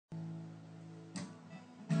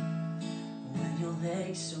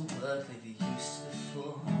legs don't work like they used to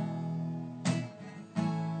before,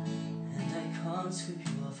 and I can't sweep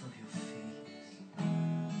you off of your feet.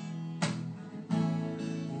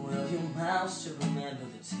 Will your mouth still remember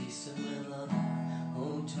the taste of my love?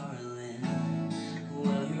 Oh darling,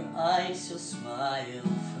 will your eyes still smile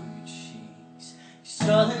from your cheeks? 'Cause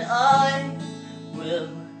darling, I will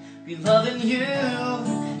be loving you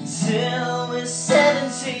till we're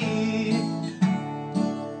 70.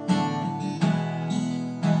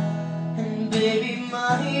 And baby,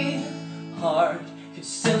 my heart could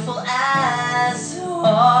still fall as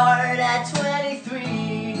hard at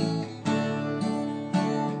 23.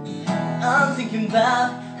 I'm thinking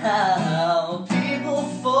about how people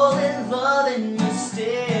fall in love in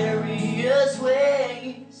mysterious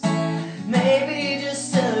ways. Maybe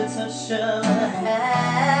just a touch of a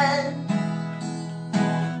hand.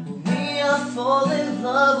 Me, I fall in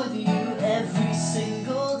love with you every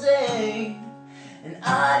single day, and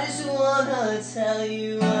I just wanna tell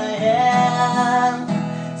you I am.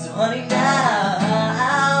 So honey,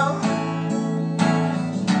 now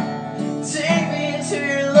take me into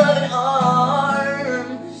your loving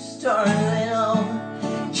arms, darling. Oh,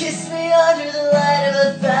 kiss me under the light of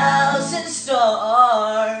 1,000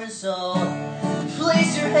 stars. Oh,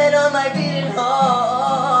 place your head on my beating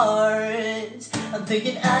heart. I'm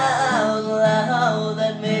thinking out loud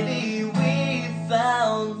that maybe we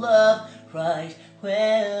found love right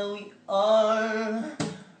where we are.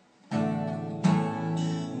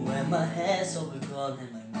 When my hair's all gone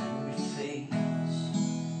and my memory fades,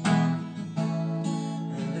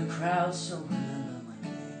 and the crowds don't remember my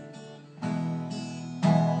name,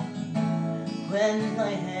 when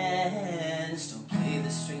my hands don't play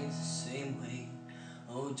the strings the same way,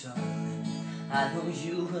 oh darling, I know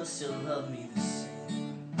you will still love me the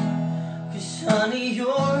same. 'Cause honey,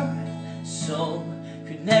 your soul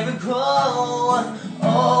could never grow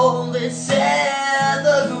old, it's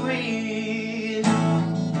evergreen.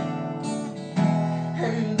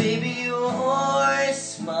 And baby, your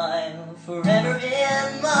smile forever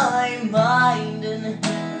in my mind and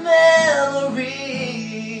memory.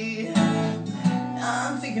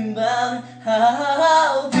 I'm thinking about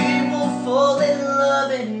how people fall in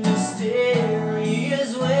love in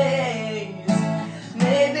mysterious ways.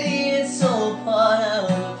 Maybe it's all part of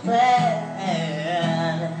the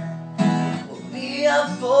plan. Well, me, I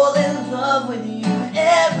fall in love with you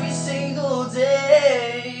every single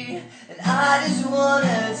day, and I just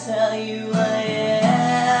wanna tell you I am.